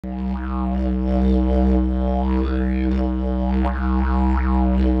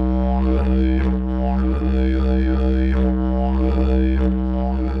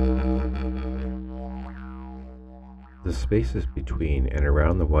The spaces between and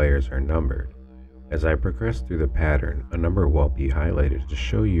around the wires are numbered. As I progress through the pattern, a number will be highlighted to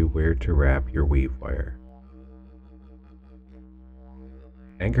show you where to wrap your weave wire.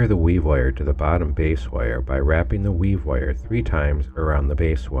 Anchor the weave wire to the bottom base wire by wrapping the weave wire 3 times around the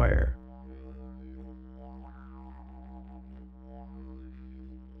base wire.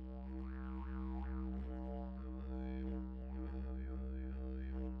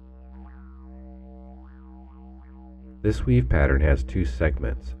 This weave pattern has 2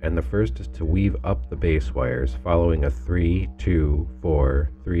 segments, and the first is to weave up the base wires following a 3, 2,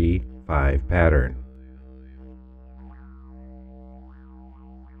 4, 3, 5 pattern.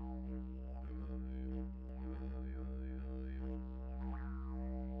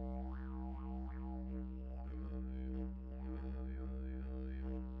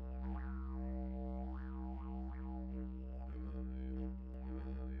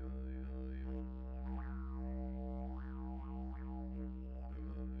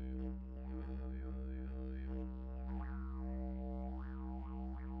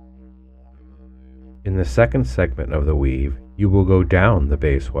 In the second segment of the weave, you will go down the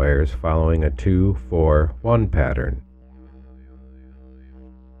base wires following a 2, 4, 1 pattern.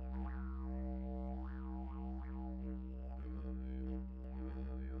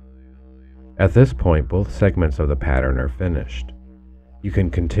 At this point, both segments of the pattern are finished. You can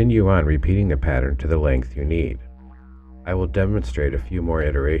continue on repeating the pattern to the length you need. I will demonstrate a few more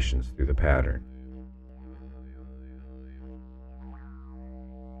iterations through the pattern.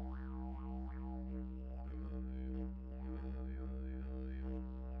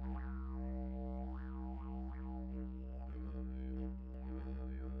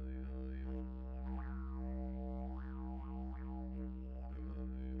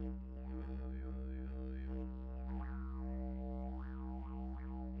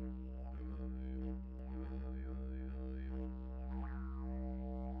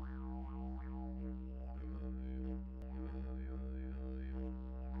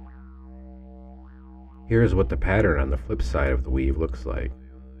 Here is what the pattern on the flip side of the weave looks like.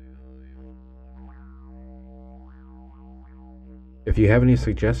 If you have any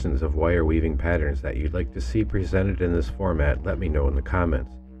suggestions of wire weaving patterns that you'd like to see presented in this format, let me know in the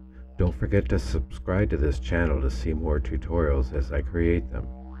comments. Don't forget to subscribe to this channel to see more tutorials as I create them.